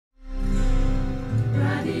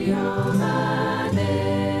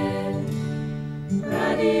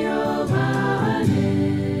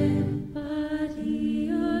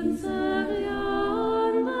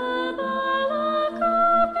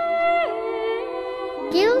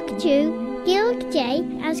Gilg Jew, Gilg J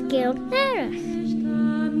as Gilg Nerach.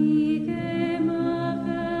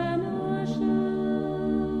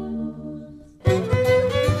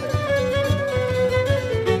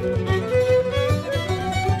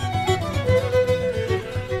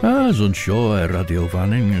 As an shoh radio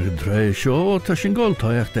vanning ANDREA shoh, ta sin gol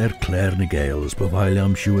toiach Claare na Gaels,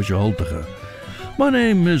 William Shakespeare. My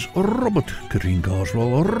name is Robert Green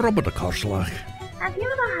Goswell, Robert a Corslach. Have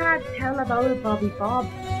you ever heard tell about Bobby Bob?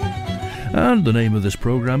 And the name of this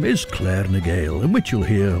programme is Claare na Gael, in which you'll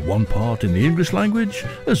hear one part in the English language,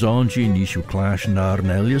 as Angie Nishu Clash and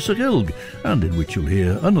Arnelia Sagilg, and in which you'll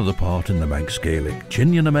hear another part in the Manx Gaelic,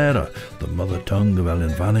 Chinyan Amera, the mother tongue of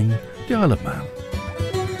Ellen Vanning, the Isle of Man.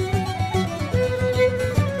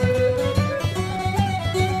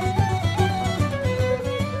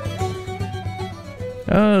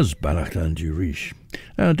 As Banach and Jurish,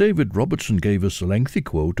 David Robertson gave us a lengthy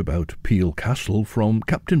quote about Peel Castle from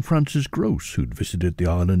Captain Francis Grose, who'd visited the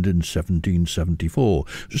island in 1774,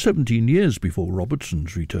 17 years before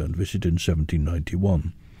Robertson's return visit in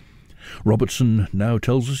 1791. Robertson now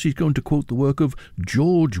tells us he's going to quote the work of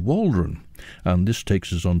George Waldron, and this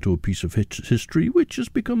takes us on to a piece of history which has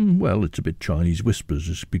become, well, it's a bit Chinese whispers,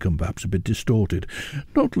 it's become perhaps a bit distorted,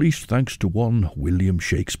 not least thanks to one William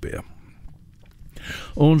Shakespeare.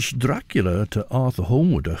 Ons Dracula to Arthur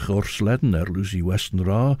Holmwood a chorsleden Lucy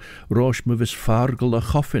Westenra, roos me vis fargel a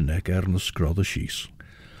choffin ec na scrodde schies.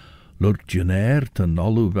 Lord Genair to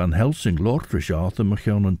Nolu Van Helsing Lordrish Arthur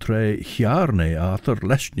machon en tre chiaarne Arthur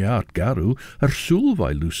lesnjaart garu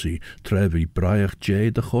sulvai Lucy trevi braiach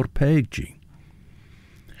J de chorpegji.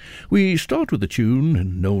 We start with a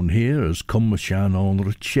tune known here as Come Shan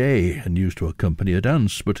on Che and used to accompany a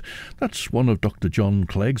dance, but that's one of Dr. John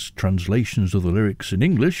Clegg's translations of the lyrics in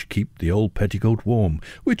English, Keep the Old Petticoat Warm,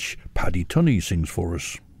 which PADDY TUNNY sings for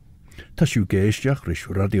us. Tashu geestiach rish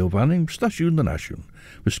radio vanning, station the nation,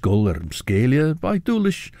 viscol scalia by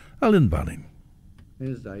Doolish Allen Vanning.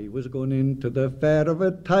 As I was going into the fair of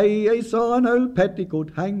a tie, I saw an old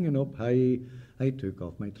petticoat hanging up high. I took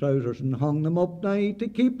off my trousers and hung them up night to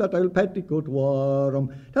keep that old petticoat warm.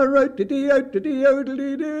 Ta-rout-a-dee, out-a-dee,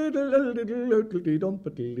 out-a-dee, diddle-diddle, out-a-dee,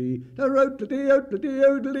 dump-a-dee, ta-rout-a-dee, out-a-dee,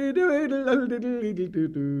 out-a-dee,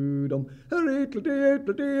 diddle-diddle-diddle-doo-dum, a-reettle-dee,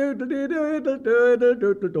 out-a-dee, out-a-dee,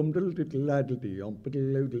 diddle-diddle-dum, diddle-diddle-addle-dee,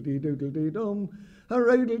 ump-a-dee, out-a-dee, diddle-dee-dum,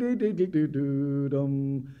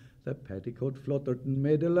 a-riddle-dee-diddle-dee-doo-dum. The petticoat fluttered and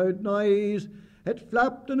made a loud noise. It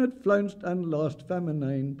flapped and it flounced and lost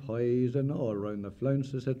feminine poise, and all round the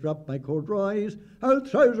flounces it wrapped my corduroys. Old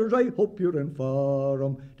trousers, I hope you're in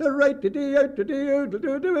form. The right to dee out to dee out to dee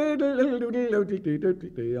out to dee out to dee out to dee out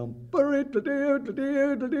to dee out to dee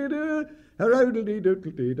out to dee out a roudle dee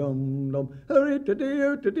doodle dee dum dum a rit to dee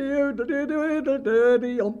out to dee out to dee doodle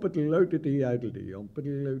dee umpadle out to dee idle dee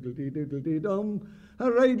umpadle out to dee doodle dee dum a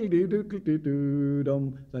riddle dee doodle dee doo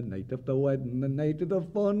dum. The night of the wedding, the night of the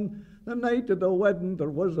fun. The night of the wedding there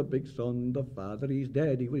was a big son. The father he's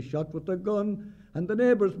dead, he was shot with a gun, and the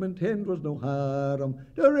neighbours maintained was no harm.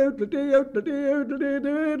 The rout-a-dee out-a-dee out-a-dee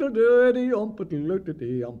dee umpa-dee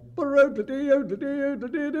out-a-dee umpa-rout-a-dee out-a-dee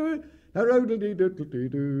out-a-dee a rout-a-dee doodle-dee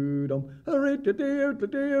doo-dum a rit-a-dee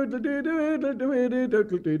out-a-dee out-a-dee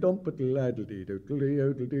doodle-dee dumpa-dee-addle-dee doodle-dee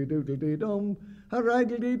out-a-dee doodle-dee dum a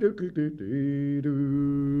riddle-dee doodle-dee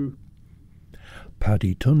doo.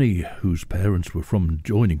 Paddy Tunny, whose parents were from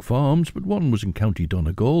adjoining farms, but one was in County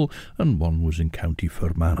Donegal and one was in County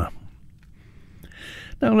Fermanagh.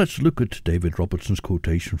 Now let's look at David Robertson's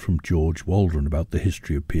quotation from George Waldron about the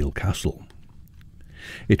history of Peel Castle.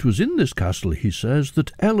 It was in this castle, he says,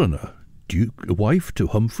 that Eleanor, wife to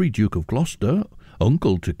Humphrey, Duke of Gloucester,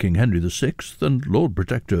 uncle to King Henry VI and Lord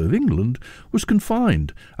Protector of England, was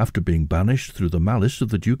confined after being banished through the malice of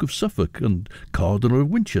the Duke of Suffolk and Cardinal of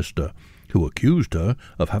Winchester, who accused her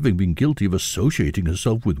of having been guilty of associating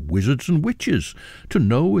herself with wizards and witches to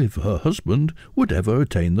know if her husband would ever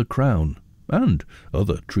attain the crown, and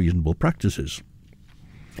other treasonable practices.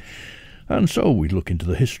 And so we look into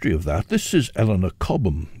the history of that. This is Eleanor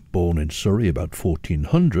Cobham, born in Surrey about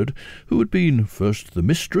 1400, who had been first the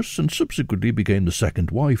mistress and subsequently became the second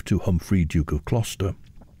wife to Humphrey, Duke of Gloucester.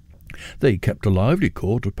 They kept a lively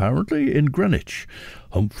court, apparently, in Greenwich.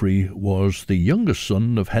 Humphrey was the youngest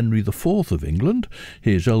son of Henry IV of England.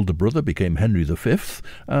 His elder brother became Henry V,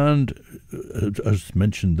 and, as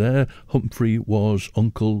mentioned there, Humphrey was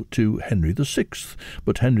uncle to Henry VI,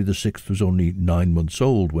 but Henry VI was only 9 months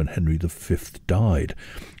old when Henry V died.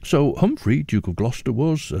 So Humphrey, Duke of Gloucester,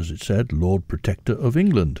 was, as it said, Lord Protector of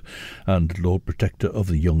England, and Lord Protector of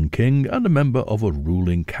the young king, and a member of a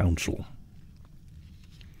ruling council.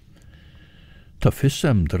 Ta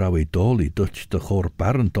fissem draw ei doli dutch de chor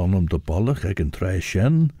barant onum de bollach ag an tre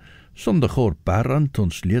shen, son de chor barant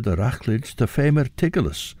ons lieder achlid te femer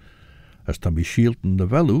tigelis, as tam bi shielten de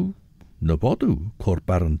velu, na bodu chor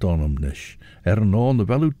barant onum nish, an on de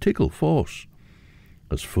velu tigel fos.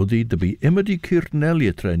 As fuddy de bi immedi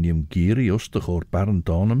kirtnelia trenium giri os de chor barant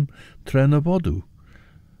onum tre na bodu,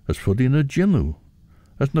 as fuddy na ginu,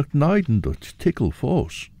 as nach naiden dutch tigel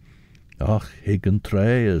fos. Ach, higgen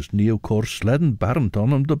tre as nieuw cor sledden barnt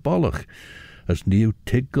onum de bollach, as nieuw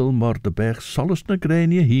tigel maar de berg solis na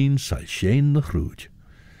grenie heen sal sheen na groed.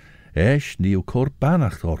 Esch nieuw cor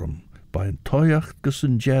banacht orm, by een toyacht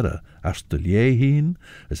gesengera, as de lie heen,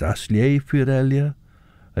 as lie firelia,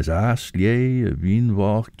 as lie a wien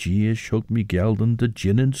wach gie shug mi gelden de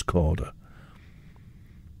ginnens corde.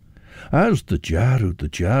 As de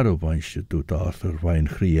jaru weinste doet Arthur wein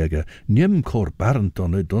chriege, nim cor barnt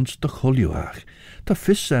on het ons de choljuach, ta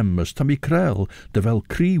fissem as ta mi krel, de wel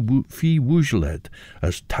cri fi woezeled,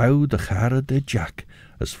 as tau de chare de jack,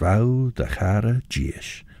 as vau de chare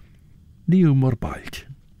giesh. Nieuw maar bald.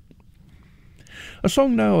 A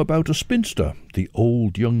song now about a spinster, the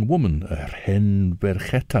old young woman, hen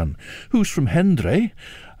ferchetan, who's from Hendre,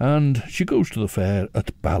 and she goes to the fair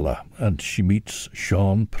at Bala, and she meets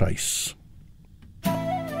Sean Price.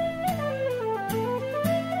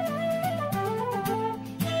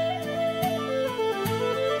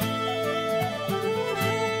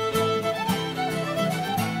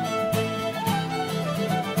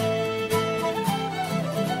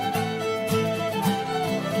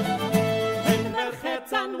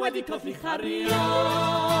 Wedi colli chariad,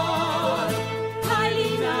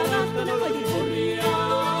 haelin arall yn y wedi bwriad,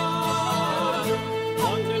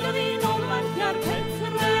 ond yn yr un o'r lancia'r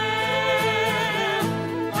pentre,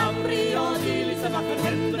 amri o dilis y bach yr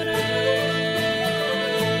hendre.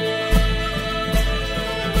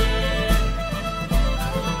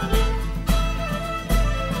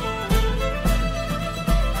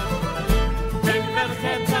 Ben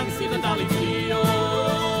ferchetan sydd yn dal I glio,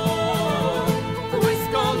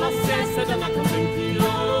 dyna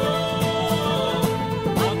cyfrinctio,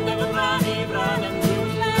 ond efo bran I bran yn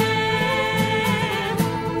rhywle,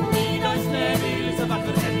 nid oes nefyl y bach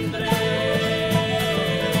yr hendre.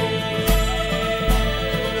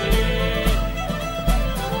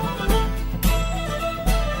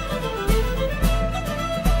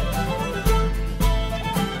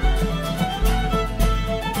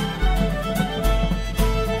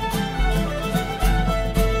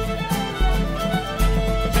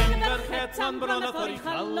 Bron a thori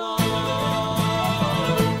chalon,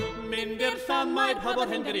 mynd i'r llamau pa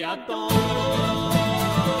bo'r hengriadon,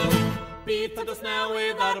 bydd tadws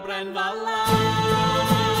newydd ar bren Bala,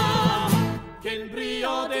 cyn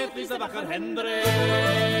briodydd lys y bach yr hendre.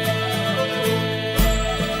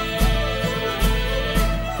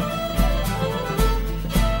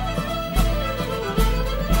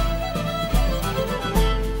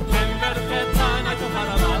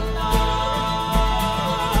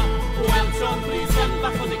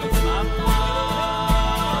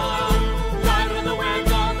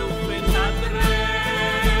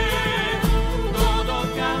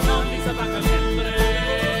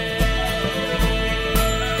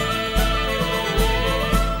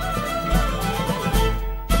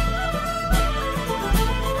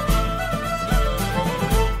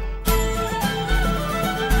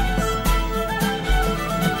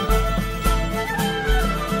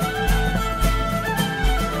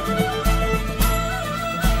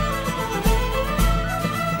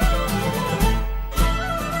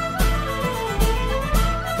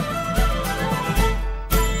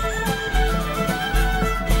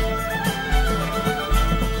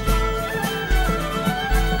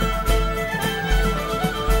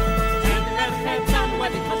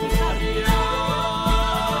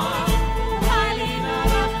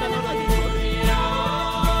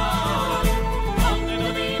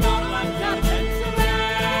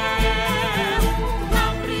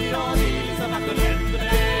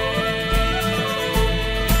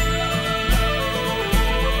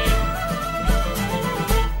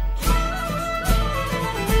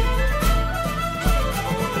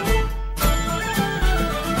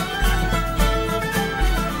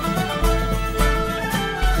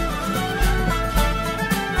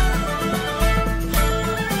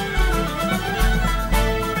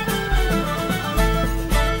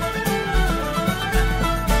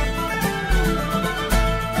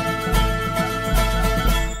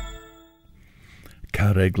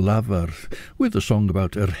 CARREG LAFAR, with a song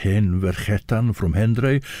about hen ferchetan from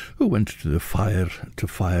Hendre, who went to the fire to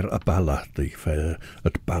fire a Bala, the fair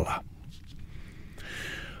at Bala.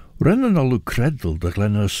 Rennen al uw credel de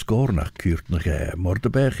glenne scornach cuurt na gij, maar de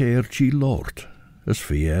bech cheayaullleed, as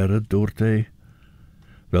Ffair doort hij.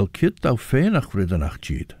 Wel kut thou feenach riddenach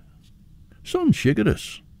cheat. Son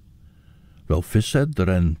shigerus. Wel vised er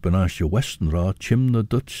en benasje Westenra chimne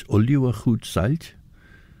Dutch oliewe goed zeilt.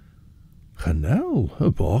 Genel,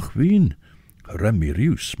 a bach wien, remmy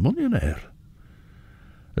rius miljonair.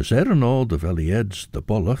 As al de velieds de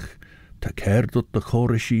bollach, te keir dat de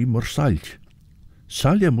chorishi maar zeilt.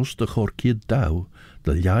 Salje moest de chorkid dau,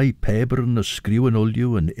 de jij peberen a skriwen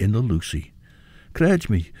oliewe en in a lucy. Krijg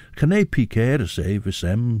me, geen piquer vis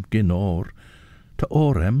ginor, te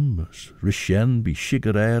orem, rishen bi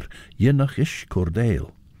shigerair, jenach ish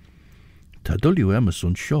cordeel. Te dulju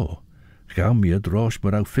on shoh, gauw me droos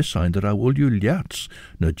maar au visainder au olju ljats,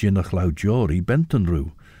 na jinnach lau jori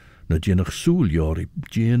bentenru, na jinnach soel jori,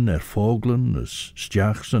 jin vogelen, as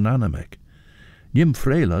stjachs en anamek. Nim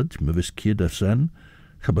freilad, me vis kid sen,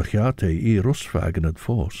 gebachate rosvagen het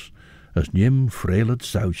fos, as nim freilad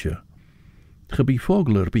sautje. Ge bi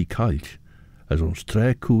vogler bi kalt, as ons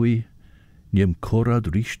tre koei, nim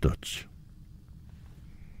korad ristots.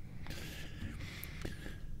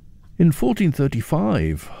 In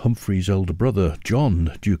 1435, Humphrey's elder brother,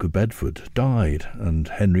 John, Duke of Bedford, died, and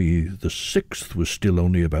Henry VI was still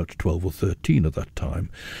only about 12 or 13 at that time.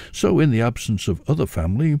 So, in the absence of other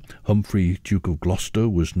family, Humphrey, Duke of Gloucester,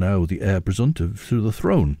 was now the heir presumptive to the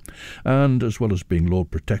throne, and as well as being Lord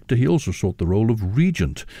Protector, he also sought the role of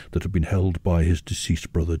regent that had been held by his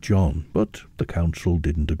deceased brother John, but the council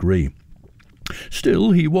didn't agree.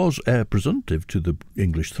 Still, he was heir presumptive to the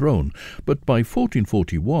English throne, but by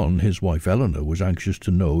 1441 his wife Eleanor was anxious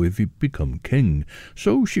to know if he'd become king,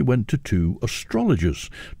 so she went to two astrologers,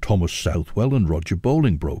 Thomas Southwell and Roger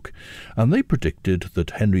Bolingbroke, and they predicted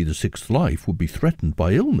that Henry VI's life would be threatened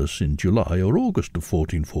by illness in July or August of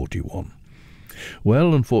 1441.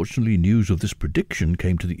 Well, unfortunately, news of this prediction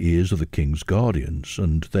came to the ears of the king's guardians,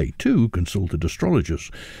 and they too consulted astrologers.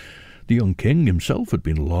 The young king himself had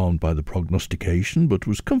been alarmed by the prognostication, but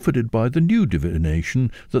was comforted by the new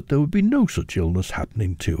divination that there would be no such illness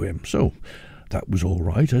happening to him. So that was all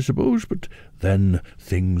right, I suppose, but then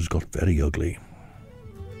things got very ugly.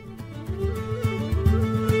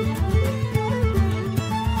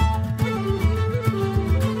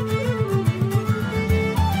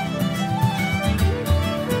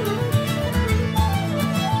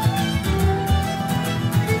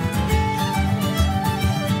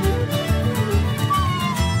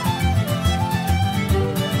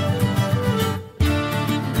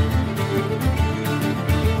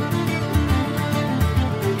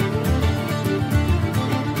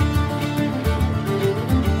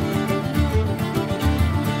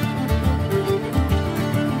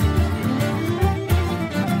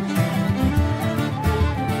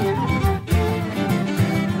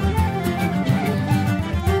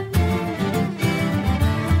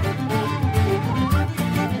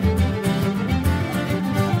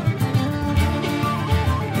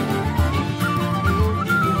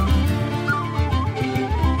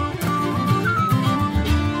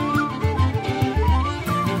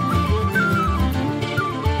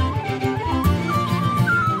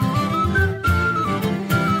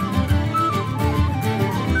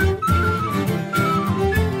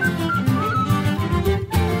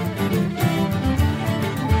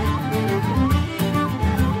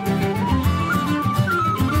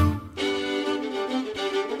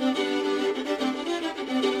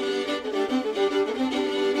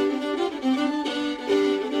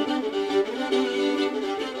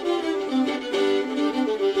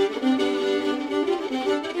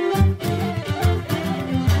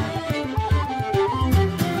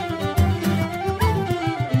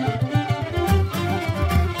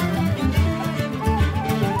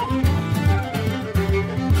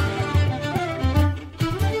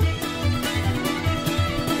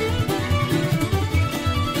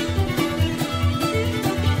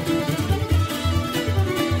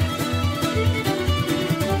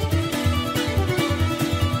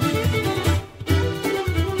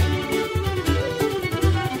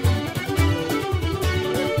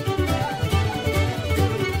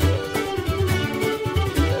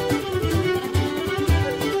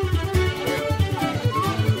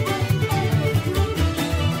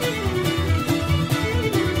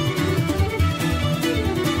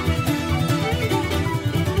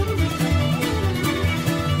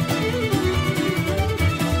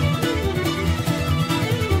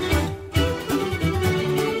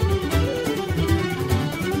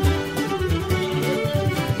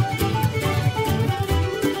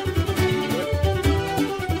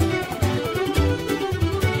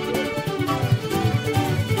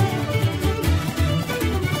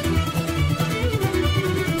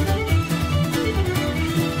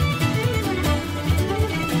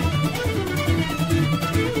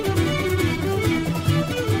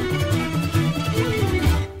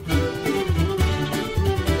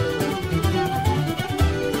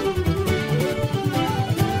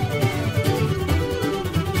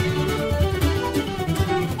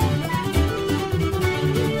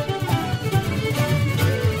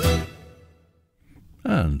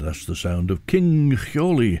 That's the sound of King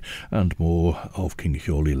Cheayaullleee, and more of King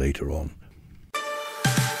Cheayaullleee later on.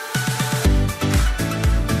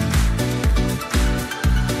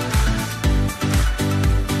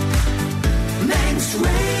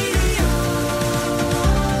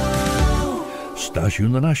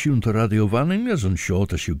 Stasiwn yn asiwn to Radio Vanning as yn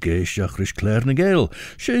siot as yw geisiach rys Claare na Gael.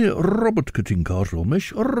 She Robert Cutting Carswell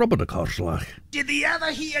mish Robert a Carslach. Did the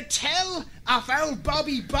other hear tell of old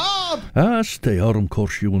Bobby Bob? As te arm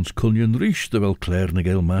corsiwns cunion rish de wel Claare na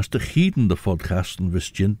Gael master chieden de podcasten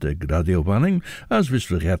vis jinteg Radio Vanning as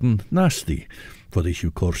vis vergeten nasty. For this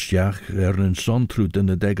you corsiach een son through den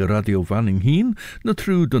degge Radio Vanning heen, na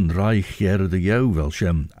through den reich jere de jou wel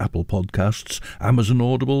shem Apple Podcasts, Amazon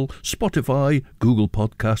Audible, Spotify, Google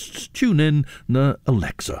Podcasts, TuneIn, na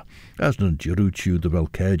Alexa. As na jeruchu de wel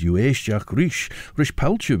caid you eisjach rish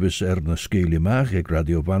paltje vis na skelie maag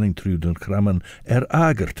Radio Vanning through den grammen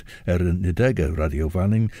agert in degge Radio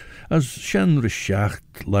Vanning, as shen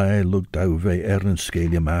rishacht lai looked out ve een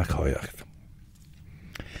skelie maag hoyacht.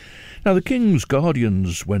 Now, the king's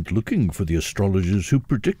guardians went looking for the astrologers who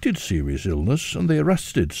predicted serious illness, and they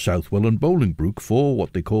arrested Southwell and Bolingbroke for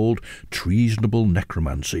what they called treasonable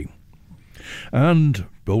necromancy. And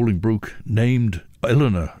Bolingbroke named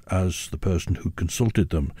Eleanor as the person who consulted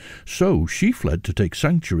them, so she fled to take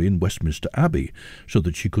sanctuary in Westminster Abbey so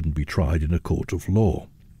that she couldn't be tried in a court of law.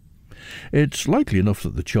 It's likely enough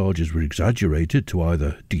that the charges were exaggerated to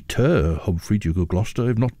either deter Humphrey, Duke of Gloucester,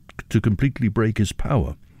 if not to completely break his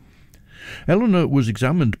power. Eleanor was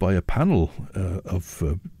examined by a panel of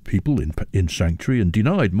people in sanctuary and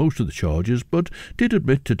denied most of the charges, but did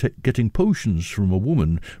admit to getting potions from a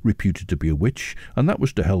woman reputed to be a witch, and that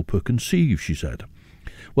was to help her conceive, she said.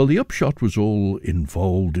 Well, the upshot was all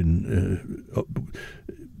involved in...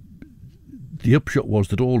 the upshot was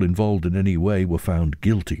that all involved in any way were found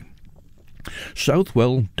guilty.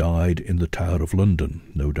 Southwell died in the Tower of London,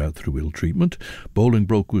 no doubt through ill treatment.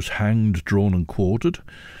 Bolingbroke was hanged, drawn and quartered.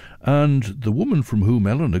 And the woman from whom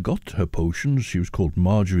Eleanor got her potions, she was called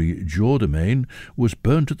Marjorie Jourdemain, was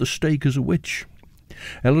burnt at the stake as a witch.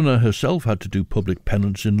 Eleanor herself had to do public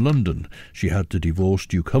penance in London. She had to divorce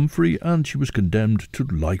Duke Humphrey, and she was condemned to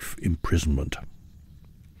life imprisonment.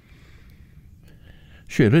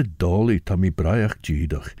 She rid dolly tammy braiach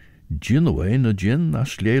jidach, gin away na gin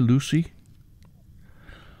ashley Lucy.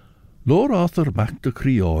 Lord Arthur mac de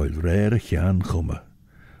CHIAULLEE rare chan chumme.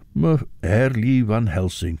 Me Van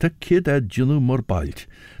Helsing, ta kid ginu mor bailt.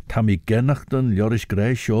 Ta mi genach den Joris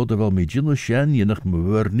Grey show de wel mi ginu shen yenach me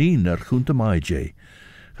wernien chunta mai jay.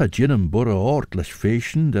 Ha ginum burra ort les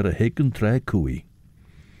fashion der a heken tre kui.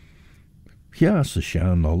 Ja, se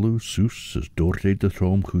shan allu sus as dorte de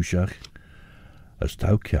throm kushach. As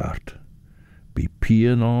tau CHIAULLEE. Be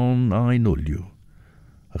pien on ein ulju.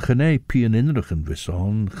 A chene pien inrichen vis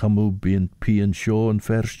on, chamu bien pien show and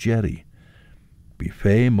vers jerry. Be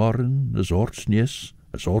fé morren, as ortsnies,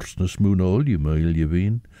 as ortsnes moon ol je meil je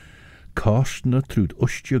wien. Kastne trud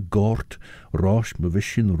ustje gort, rosh me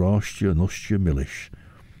vishin rosje en ustje millish.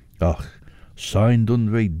 Ach, sein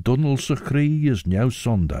dun wei dunnelse chree as nieuw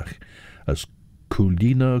zondag, as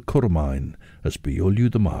coolina cormine, as beolju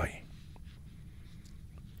de mai.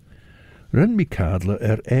 Ren mi kadle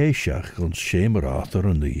eishach ons schemer Arthur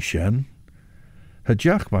en die shen. Het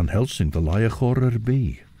Jack Van Helsing de leiachor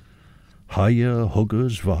be. Haie,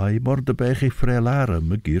 huggers, vai, mor de bege frelare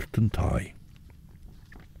me giert en tai.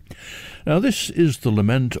 Now this is the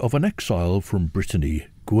lament of an exile from Brittany,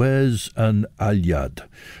 Gwerz and haluad,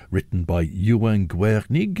 written by Ewan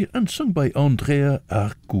Gwernig and sung by ANDREA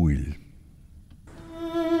AR GOUILH.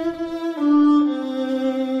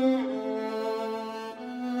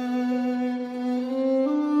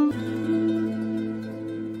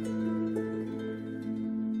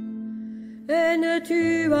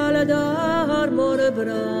 Tu al dar mor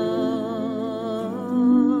bras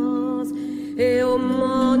et au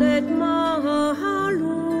manet ma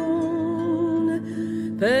haloun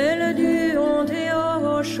perdu ont et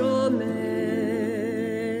au chemin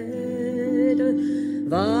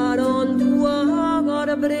varon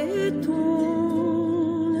douar breton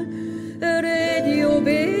radio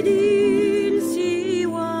bedin si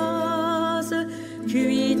was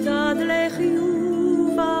cuita de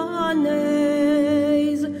l'echiou vanet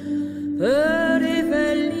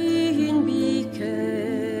Evelyn Biken,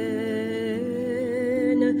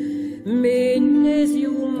 Menes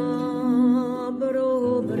Yuma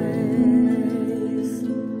Brobres.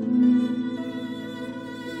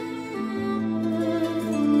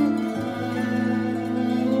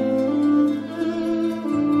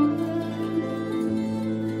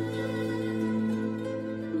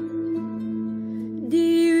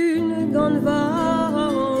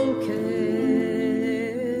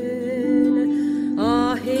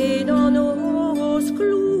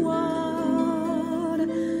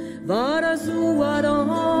 zuar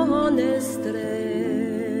an estren,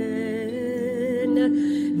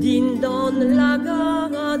 din don la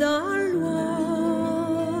gare à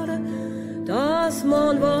Loire, das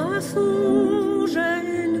man war son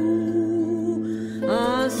genou,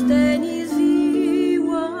 as tenisi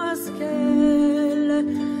was quel,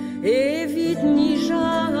 evit ni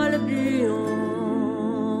jal buon,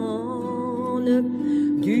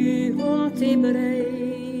 du hont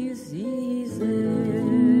ebrei zizel.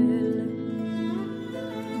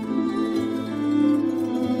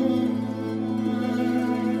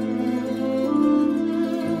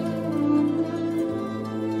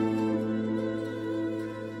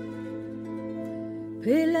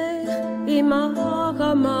 Peler et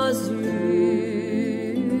maramazud,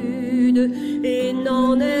 et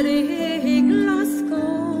n'en est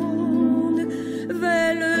glascande,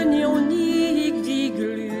 vel nionik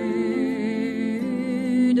diglude,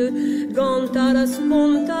 gant à la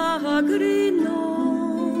sponta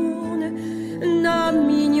grinon, na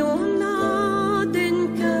mignona den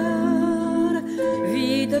cœur,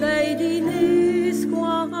 vidrei dines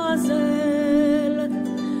quazel,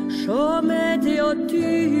 chomet et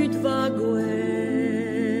otud va gwen,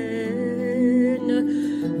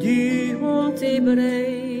 du hont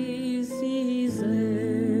ebrei zizel.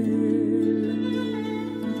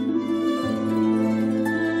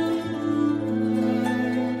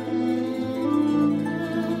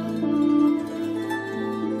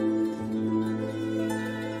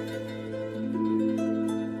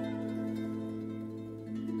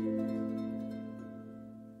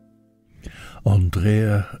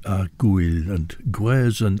 ANDREA AR GOUILH and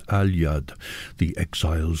Gwerz and haluad, the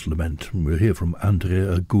exile's lament. We'll hear from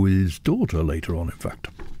ANDREA AR GOUILH's daughter later on, in fact.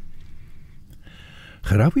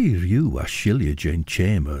 Charawi riw a shilia Jane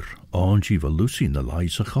Chamber, Angie Valusi na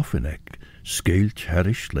lais a choffinek, Scailt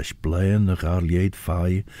herish leis blaen a garlied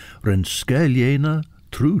fai, ren scaliena,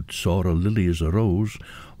 trud saw a lily as a rose,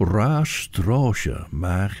 ra strasha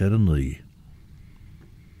mach an lee.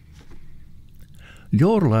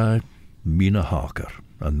 Liorla Mina Harker,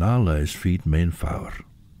 and Nala is feed main Ffair.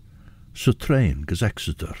 Sir Train gas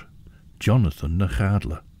Exeter, Jonathan na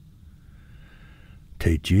Chadla.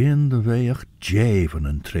 Te Jane the veach Javen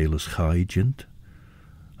and trailers chaigent.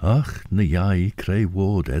 Ach, na jai cray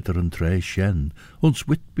ward eder and tray shen, ons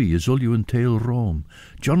Whitby is ullu and tail Rome,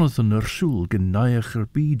 Jonathan Ursul gen naiacher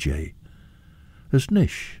BJ. As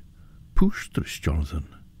nish, pushtrish Jonathan.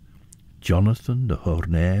 Jonathan the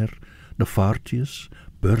Hornair, na Fartius,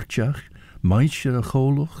 Birchach, Meisje a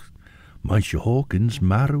Choloch, Meisje Hawkins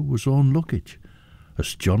marrow was on luggage,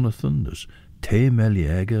 as Jonathan as te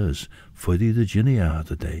meliega as fuddy the ginny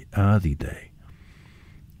adi day.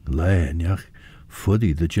 Leanyach,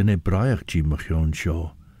 fuddy the ginny braiach gi machion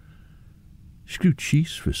shoh. Screw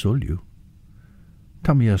cheese for solju.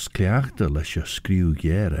 Tamias cleachta leis a screw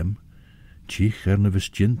gerem, chich ernevis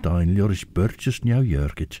gintain liorish birches new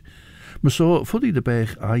yergit. Maar so fuddy de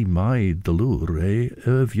bech ai mai de lure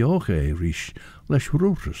vjoch rish lesh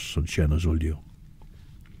rotus on shenas ulju.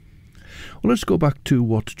 Well, let's go back to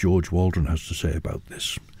what George Waldron has to say about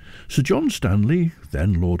this. Sir John Stanley,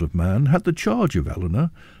 then Lord of Man, had the charge of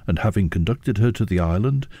Eleanor, and having conducted her to the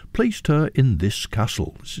island, placed her in this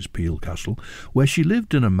castle, this is Peel Castle, where she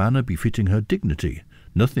lived in a manner befitting her dignity,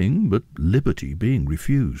 nothing but liberty being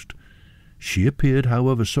refused. She appeared,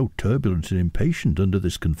 however, so turbulent and impatient under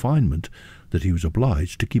this confinement that he was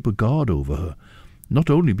obliged to keep a guard over her, not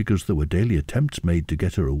only because there were daily attempts made to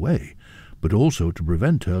get her away, but also to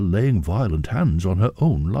prevent her laying violent hands on her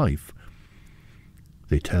own life.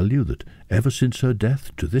 They tell you that ever since her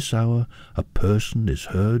death to this hour a person is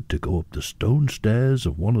heard to go up the stone stairs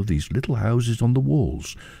of one of these little houses on the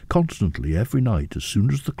walls, constantly every night as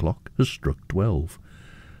soon as the clock has struck 12.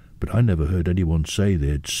 But I never heard anyone say they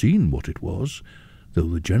had seen what it was, though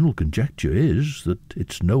the general conjecture is that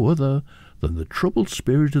it's no other than the troubled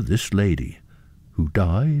spirit of this lady, who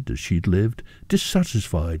died as she'd lived,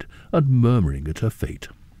 dissatisfied and murmuring at her fate.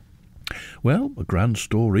 Well, a grand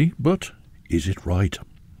story, but is it right?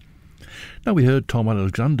 Now, we heard Tom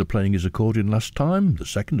Alexander playing his accordion last time, the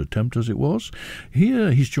second attempt as it was.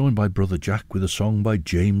 Here he's joined by Brother Jack with a song by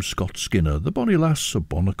James Scott Skinner, The Bonnie Lass of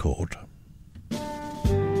Bon Accord.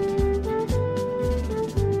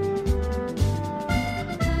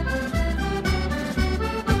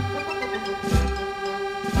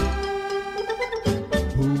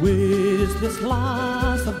 Who is this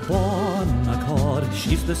lass of Bon Accord?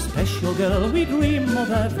 She's the special girl we dream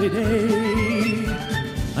of every day.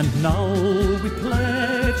 And now we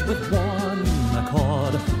pledge with one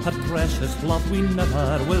accord, her precious love we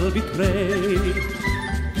never will betray.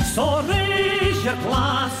 So raise your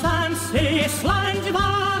glass and say slang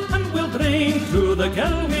and we'll drink the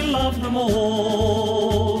girl we love the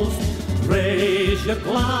most. Raise your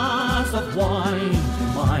glass of wine to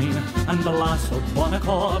mine, and the lass of one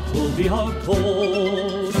accord will be our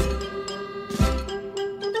toast.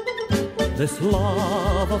 This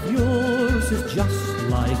love of yours is just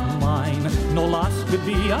like mine. No lass could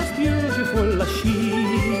be as beautiful as she.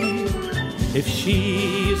 If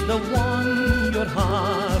she's the one your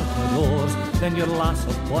heart adores, then your lass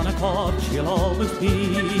of one accord she'll always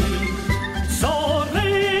be. So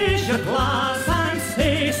raise your glass and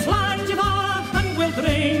say Slanjiva, and we'll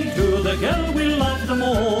drink to the girl we love the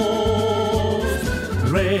most.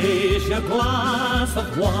 Raise your glass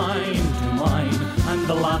of wine to mine, and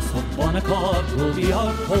the lass of one accord will be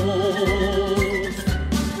our toast.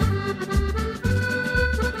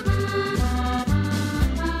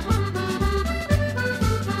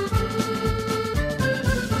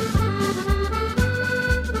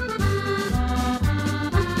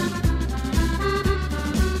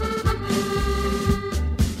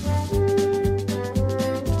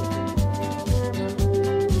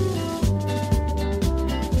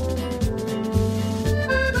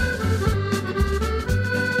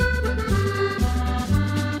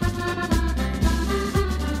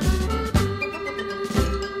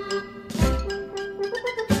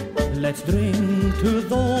 Let's drink to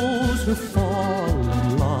those who fall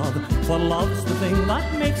in love, for love's the thing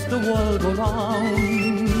that makes the world go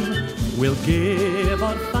round. We'll give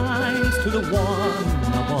our thanks to the one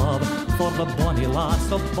above, for the bonny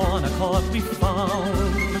lass of bon accord we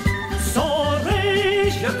found. So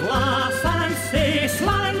raise your glass and say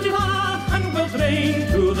Slanjiva, and we'll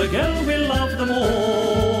drink to the girl we love the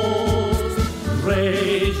most.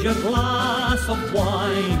 Raise your glass of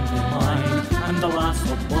wine to mine, and the lass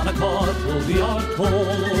of one accord will be our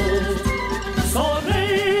toast. So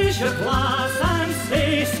raise your glass and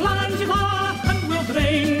say Slanjiva, and we'll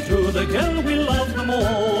drink to the girl we love the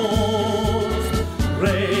most.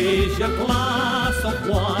 Raise your glass of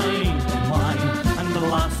wine to mine, and the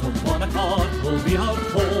lass of one accord will be our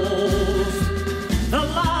toast. The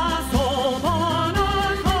lass of one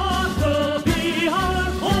accord will be our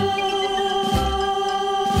toast.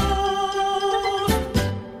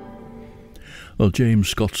 Well, James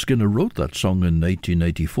Scott Skinner wrote that song in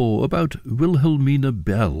 1884 about Wilhelmina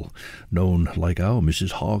Bell, known like our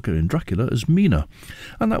Mrs. Harker in Dracula as Mina,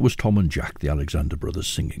 and that was Tom and Jack, the Alexander brothers,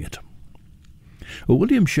 singing it. Well,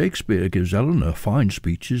 William Shakespeare gives Eleanor fine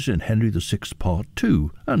speeches in Henry VI Part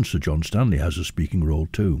 2, and Sir John Stanley has a speaking role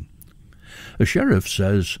too. A sheriff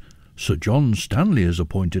says, Sir John Stanley is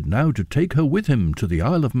appointed now to take her with him to the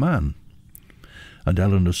Isle of Man. And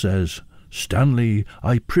Eleanor says, Stanley,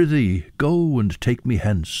 I prithee, go and take me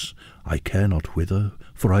hence. I care not whither,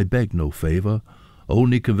 for I beg no favour,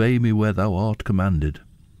 only convey me where thou art commanded.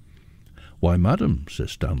 Why, madam,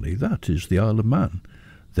 says Stanley, that is the Isle of Man,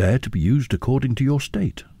 there to be used according to your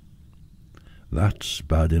state. That's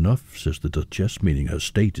bad enough, says the Duchess, meaning her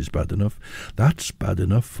state is bad enough. That's bad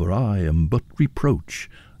enough, for I am but reproach,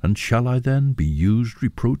 and shall I then be used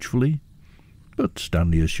reproachfully? But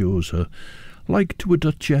Stanley assures her, like to a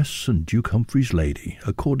Duchess and Duke Humphrey's lady,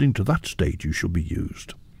 according to that state you shall be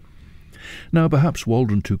used. Now perhaps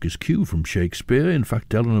Waldron took his cue from Shakespeare. In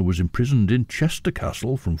fact, Eleanor was imprisoned in Chester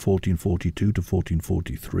Castle from 1442 to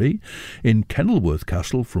 1443, in Kenilworth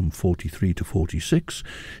Castle from 43 to 46.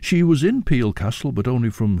 She was in Peel Castle, but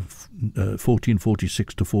only from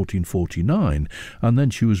 1446 to 1449, and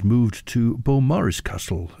then she was moved to Beaumaris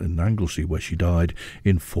Castle in Anglesey, where she died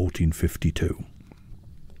in 1452.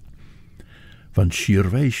 Van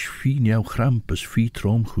Sierweis fi nieuw grampes fi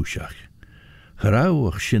trom chwsiach.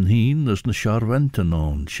 Gerauwach sin hien as na Charwenten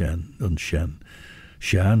on shen.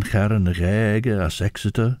 Shan charen a rege as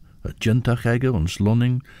Exeter, a gentach ege ons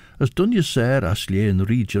Lunning, as dunje ser as lie en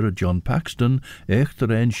Reger a John Paxton, echter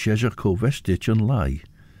een Cheshire co Vestich an Lai.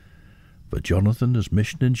 But Jonathan as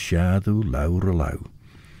mission in Shadu laura lau,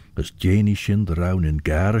 as Janie shin the rown in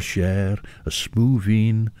Gara share, a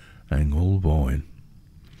smooveen, ang ol boin.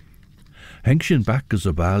 Henkshin back as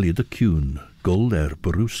a value the cune, gull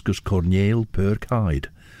beruscus corneal per kide.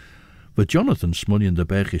 But Jonathan smunnion the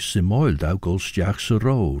berg is simoil thou gull stjach sa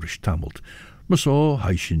roer is tamelt, mas o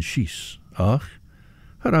heishin shees, ach,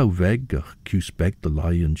 her weg ach cus beg the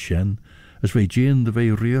lion shen, as we jean the ve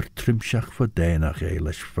rear trimshach for denach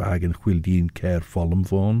leis fragen chwildien care follum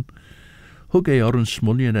von, hug oren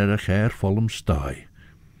smunnion a care follum sty.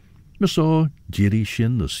 Mas o jiri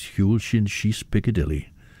shin as hule shin shees Piccadilly.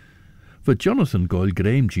 For Jonathan goil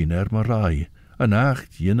Graham Jean marai, an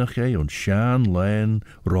acht jinnach on Shan Lane,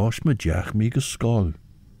 rosh me jach me geskol.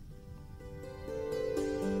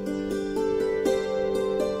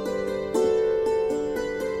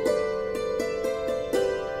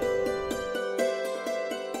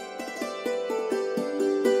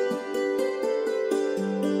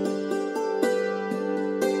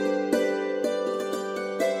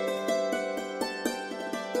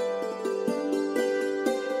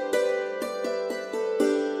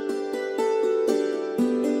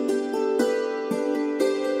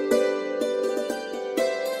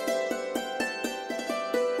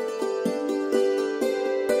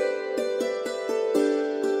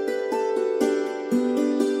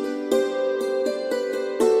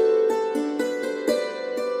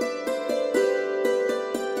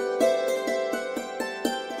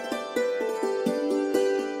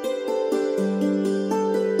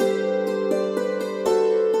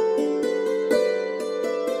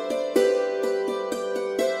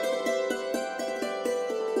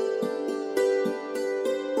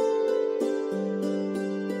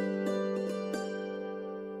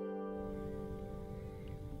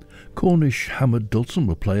 Cornish hammered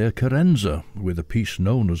dulcimer player Carenza with a piece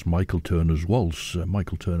known as Michael Turner's Waltz.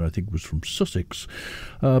 Michael Turner, I think, was from Sussex,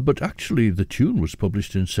 but actually the tune was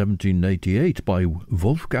published in 1788 by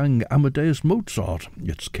Wolfgang Amadeus Mozart.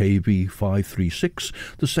 It's KV 536,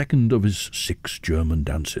 the second of his 6 German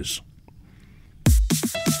dances.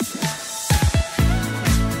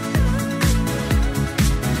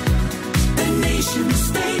 The Nation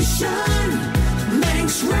Station,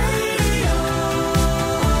 Manx Radio.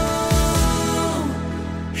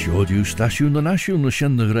 Siodiw stasiwn y nasiwn y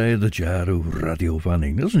sian y greu y jar o radio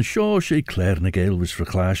fanning. Nils yn sio sé Claare na Gael was for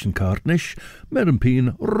Clash and Cartnish. Mer yn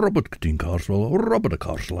pin Robert Gdyn Carswell, Robert a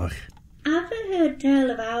Carslach. Have you heard tell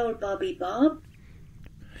of our Bobby Bob?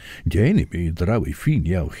 Janie mi draw I fin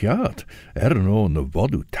jou gaat. No na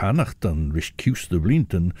vodw tanach dan rish kiws de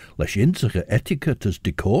blinten, lesh insige etiquette as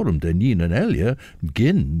decorum den yin en elia,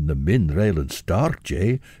 gin na min rail and stark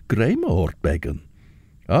jay, grema hort beggen.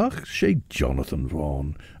 Ach, sé Jonathan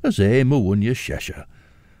Vaughan, as ma wunje shesha.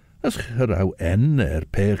 As gerau en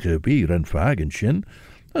pege bier en fagen shin,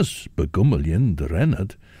 as begummeljen de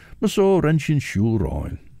rennet, maar so renshin shul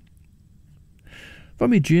roin. Van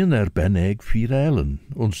mi gin ben eg 4 eilen,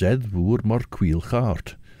 ons voer mar kwiel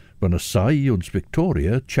gaart. Van a sai ons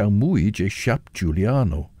Victoria, chau mui je shap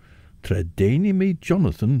Giuliano. Tredeni mi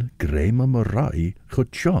Jonathan, grema marai,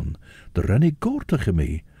 chut John, de rennig gortige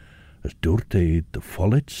mi. As doorte de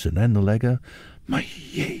follets en ennelegger, maar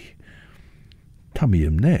jee. Tammy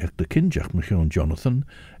hem neer, de kinjach me Jonathan,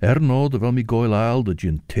 no de wel mi goil aal de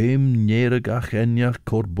gin teem neregach enjach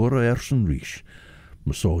corburre ersen rish.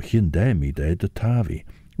 Maar so geen demi de tavi,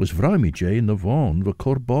 was vrij mi jay in de van we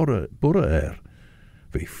corburre burre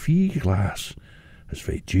We 4 glas, as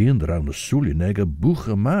we gin der aan de soelie nega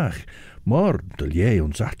boege maag, maar de lie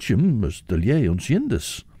ons atjem, as de lie ons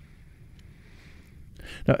jindes.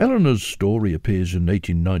 Now, Eleanor's story appears in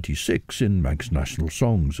 1896 in Manx National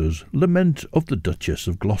Songs as Lament of the Duchess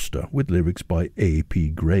of Gloucester, with lyrics by A.P.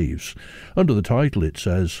 Graves. Under the title it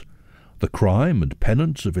says, The crime and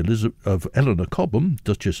penance of Eleanor Cobham,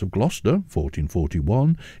 Duchess of Gloucester,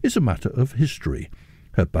 1441, is a matter of history.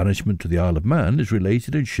 Her banishment to the Isle of Man is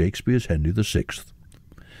related in Shakespeare's Henry VI.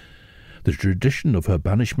 The tradition of her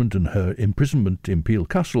banishment and her imprisonment in Peel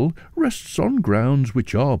Castle rests on grounds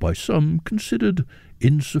which are by some considered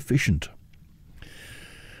insufficient.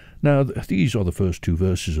 Now, these are the first 2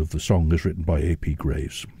 verses of the song as written by A.P.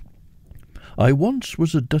 Graves. I once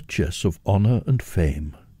was a duchess of honour and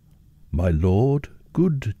fame, my lord,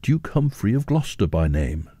 good Duke Humphrey of Gloucester by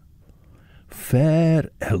name. Fair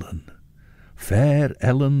Ellen,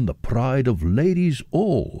 the pride of ladies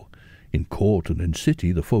all, in court and in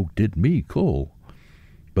city the folk did me call.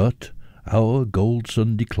 But our gold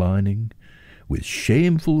sun declining, with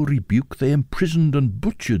shameful rebuke they imprisoned and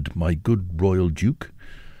butchered my good royal duke,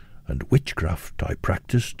 and witchcraft I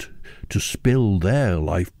practised to spill their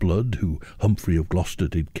life-blood who Humphrey of Gloucester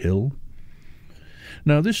did kill.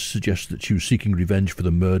 Now this suggests that she was seeking revenge for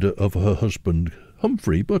the murder of her husband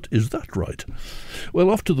Humphrey, but is that right? Well,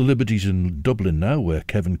 off to the Liberties in Dublin now, where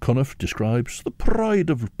Kevin Cunniff describes the pride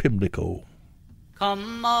of Pimlico.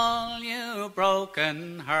 Come all you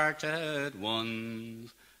broken-hearted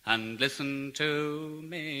ones, and listen to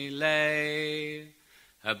me lay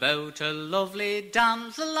about a lovely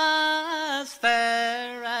damsel as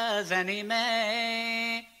fair as any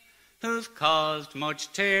may, who's caused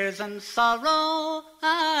much tears and sorrow,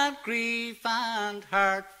 and grief and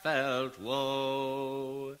heartfelt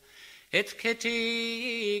woe. It's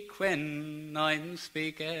Kitty Quinn I'm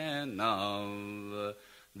speaking of,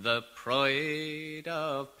 the pride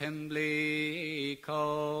of Pimlico.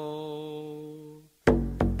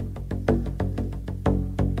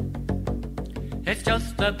 It's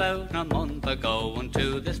just about a month ago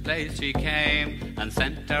unto this place she came, and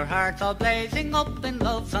sent her heart all blazing up in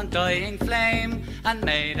love's undying flame, and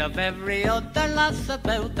made of every other lass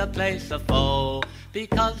about the place a foe,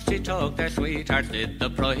 because she took their sweethearts, did the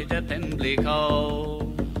pride of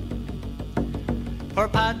Pimlico. Poor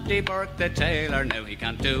Paddy Burke the tailor, now he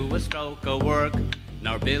can't do a stroke of work,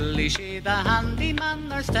 nor Billy she the handyman,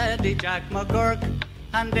 nor steady Jack McGurk.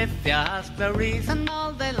 And if you ask the reason,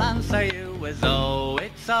 all they'll answer you is, oh,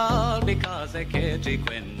 it's all because of Kitty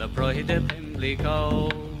Quinn, the pride of Pimlico.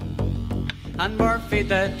 And Murphy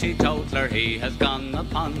the teetotaler, he has gone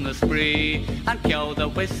upon the spree, and Keogh the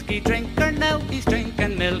whiskey drinker, now he's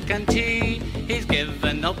drinking milk and tea. He's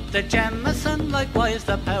given up the Jameson, likewise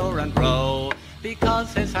the Power and Row,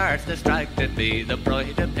 because his heart's distracted be the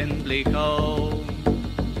pride of Pimlico.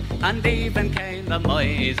 And even came the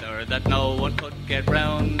miser that no one could get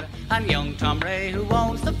round, and young Tom Ray, who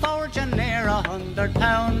owns the forge and near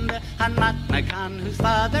 £100, and Matt McCann, whose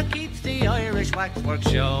father keeps the Irish waxwork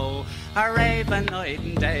show, are raving night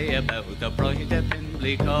and day about the bride of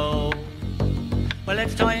Pimlico. Well,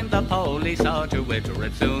 it's time the police saw to it, or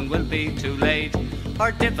it soon will be too late,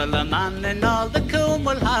 or divil a man in all the coombe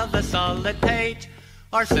will have a solid pate,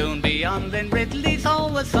 or soon beyond in Ridley's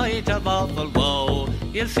all a sight of awful woe.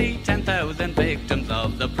 You'll see 10,000 victims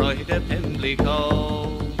of the pride of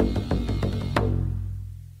Pimlico.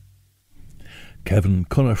 Kevin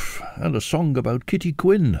Cunniff, and a song about Kitty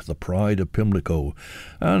Quinn, the pride of Pimlico,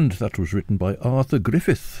 and that was written by Arthur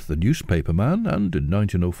Griffith, the newspaperman, and in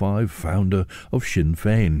 1905 founder of Sinn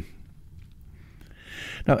Féin.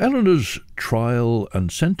 Now, Eleanor's trial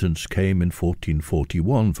and sentence came in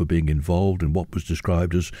 1441 for being involved in what was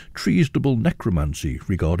described as treasonable necromancy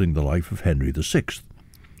regarding the life of Henry VI.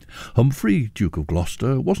 Humphrey, Duke of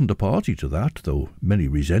Gloucester, wasn't a party to that, though many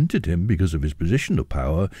resented him because of his position of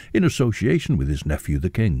power in association with his nephew the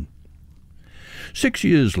king. 6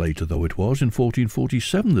 years later, though, it was in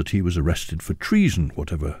 1447 that he was arrested for treason,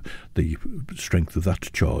 whatever the strength of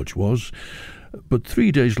that charge was. But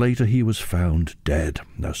 3 days later he was found dead.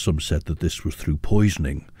 Now, some said that this was through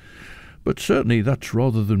poisoning. But certainly that's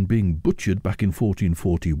rather than being butchered back in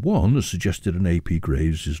 1441, as suggested in A.P.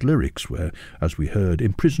 Graves' lyrics, where, as we heard,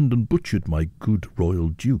 imprisoned and butchered my good royal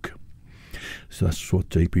duke. So that's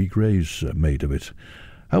what A.P. Graves made of it.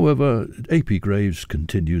 However, A.P. Graves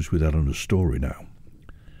continues with Eleanor's story now.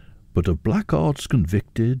 But of black arts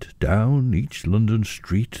convicted, down each London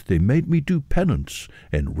street they made me do penance,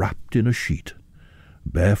 enwrapped in a sheet.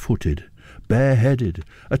 Barefooted, bareheaded,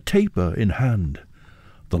 a taper in hand,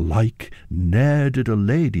 the like ne'er did a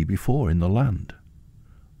lady before in the land.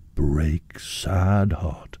 Break, sad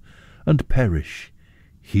heart, and perish,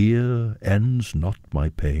 here ends not my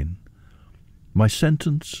pain. My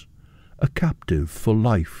sentence, a captive for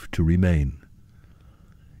life to remain.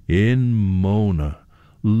 In Mona,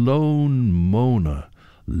 lone Mona,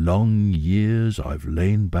 long years I've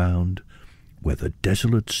lain bound, where the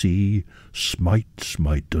desolate sea smites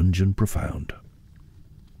my dungeon profound.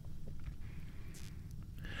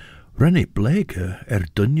 Renne bleke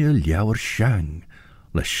dunne ljouwer shang,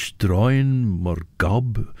 le stroin mor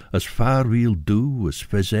gob as far we'll do as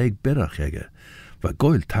fezeg berachege, va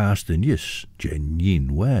goil taast in yis, jen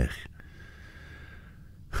yin weg.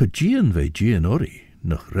 Gegien ve gien ori,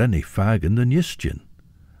 noch renne fagen den yisjen,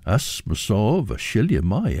 as me saw va shilje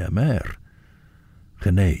mai mer.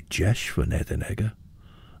 Gene jesh van edenegge,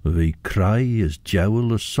 vi cry as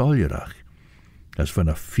jowl as soljrach, as van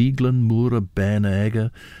a fieglen moere benegge,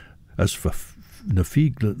 as va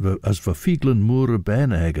fieglen moere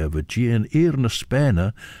benegge, va gien eerne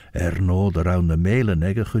spene, no around the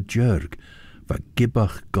melenegge gejurg, va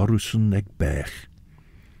gibbach gorusen eg bech.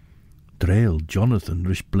 Drail Jonathan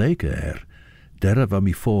rish bleke derre va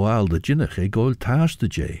mi foal de jinnech e goil taas de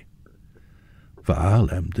jay. Va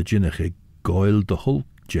alem de jinnech e goil de hulk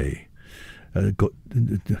jay.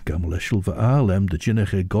 Gameleshel va alem de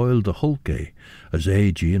jinnech e goil de hulk as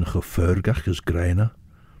gien gefurgach as greina.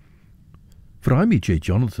 Vraimi J.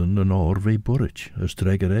 Jonathan an or ve burrich, as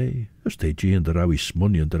treger as te gien de rawi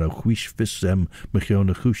smunion de rau chwish fissem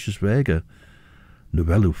mechione chushes vega. Nu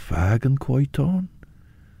wel u fagen quoiton.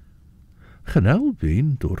 Chanel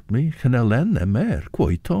been, doort me, chanel en mer,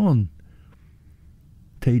 quoiton.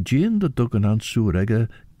 Te gien de duggan an soerege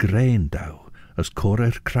grain dau, as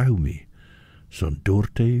correr crowmi, son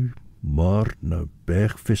doorte, mar na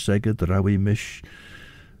bech fissege drawi mish,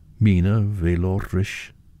 mina velor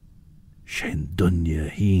rish, shen dunye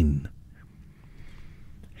heen.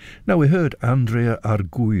 Now we heard ANDREA AR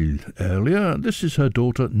GOUILH earlier. This is her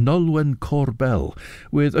daughter Nolwenn Corbell,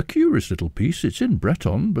 with a curious little piece. It's in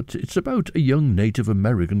Breton, but it's about a young Native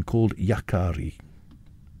American called Yakari.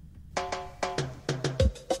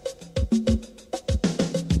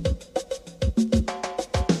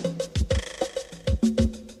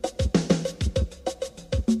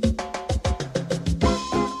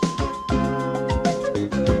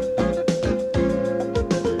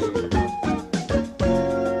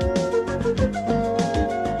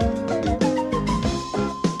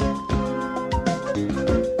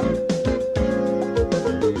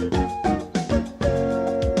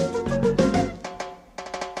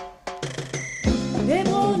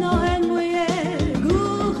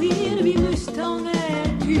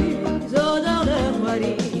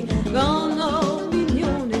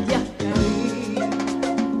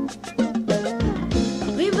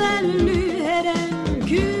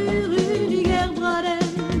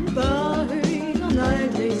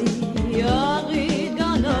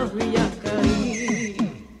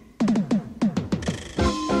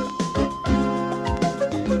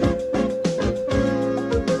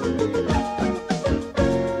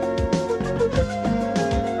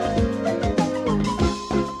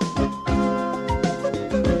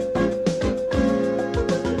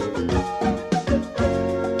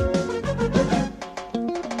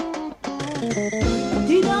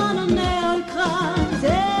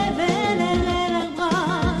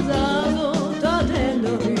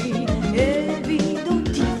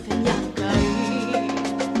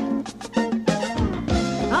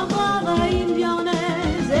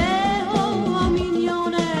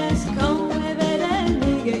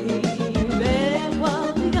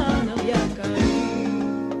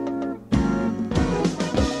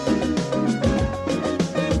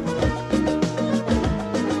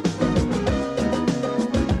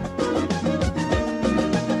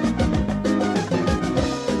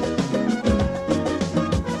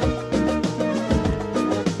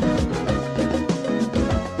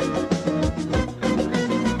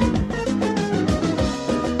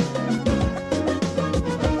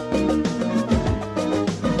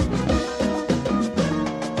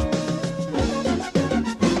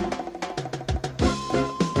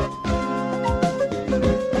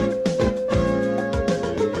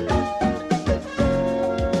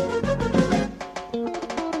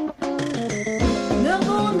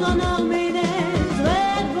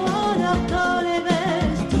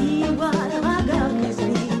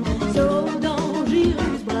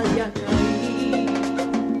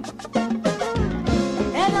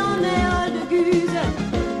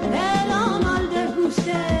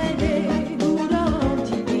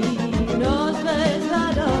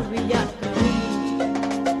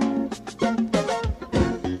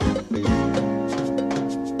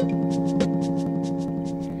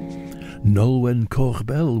 Nolwenn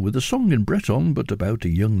Corbel with a song in Breton but about a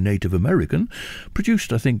young Native American,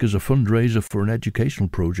 produced I think as a fundraiser for an educational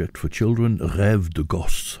project for children, Rêve de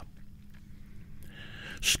Gosse.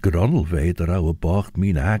 Sgronel ve der ouwe bocht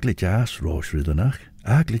min aglitjas roosriddenach,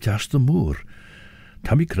 aglitjas de moer.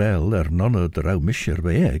 Tammy Krell nonne der ouwe mischer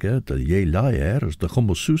beege, de je laier as de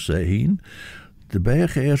gommelsuse heen, de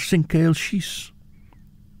berg sinkeel schies.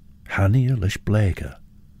 Hannie lesh bleke.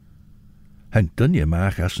 Hank dunje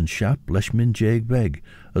maag as een schap lesh min jeg weg,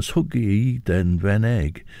 as huggy den ven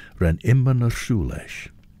egg, ren immen soelesh.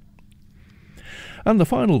 And the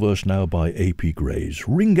final verse now by A.P. Grays.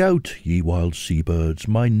 Ring out, ye wild seabirds,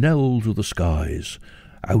 my knell to the skies.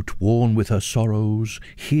 Outworn with her sorrows,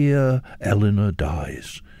 here Eleanor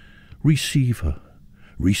dies. Receive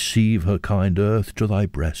her kind earth to thy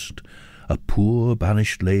breast. A poor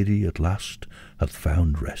banished lady at last hath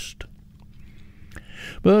found rest.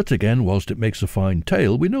 But again, whilst it makes a fine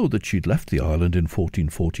tale, we know that she'd left the island in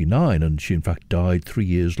 1449, and she in fact died 3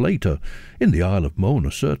 years later, in the Isle of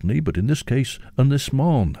Mona certainly, but in this case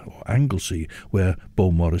Ynys-Môn, or Anglesey, where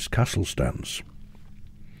Beaumaris Castle stands.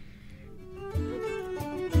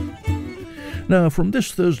 Now, from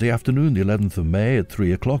this Thursday afternoon, the 11th of May at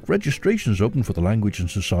 3 o'clock, registration is open for the Language and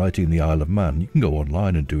Society in the Isle of Man. You can go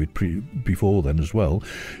online and do it before then as well.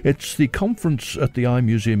 It's the conference at the Eye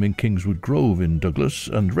Museum in Kingswood Grove in Douglas,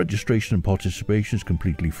 and registration and participation is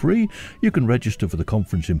completely free. You can register for the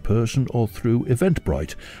conference in person or through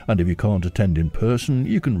Eventbrite, and if you can't attend in person,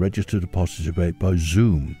 you can register to participate by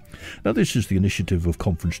Zoom. Now, this is the initiative of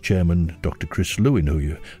conference chairman Dr. Chris Lewin, who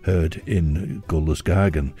you heard in Gullas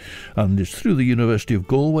Gagan, and it's through the University of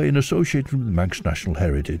Galway in association with Manx National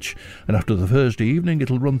Heritage, and after the Thursday evening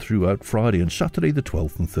it'll run throughout Friday and Saturday the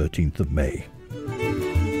 12th and 13th of May.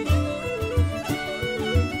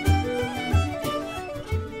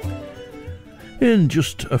 In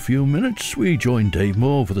just a few minutes, we join Dave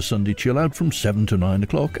Moore for the Sunday Chill Out from 7 to 9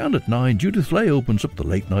 o'clock, and at 9, Judith Lay opens up the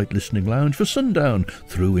Late Night Listening Lounge for sundown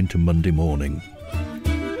through into Monday morning.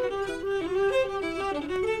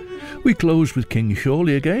 We close with King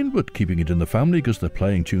CHIAULLEE again, but keeping it in the family because they're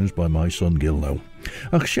playing tunes by my son Gil now.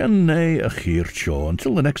 Ach Shanne a cheayrt shoh.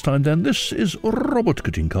 Until the next time then, this is Robert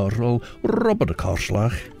Cutting-Carroll, Robert a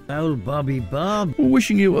Carslach. Old Bobby Bob.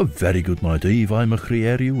 Wishing you a very good night eve. I'm a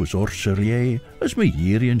chrieriw as orserier as my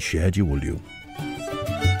yeary and CHIAULLEE.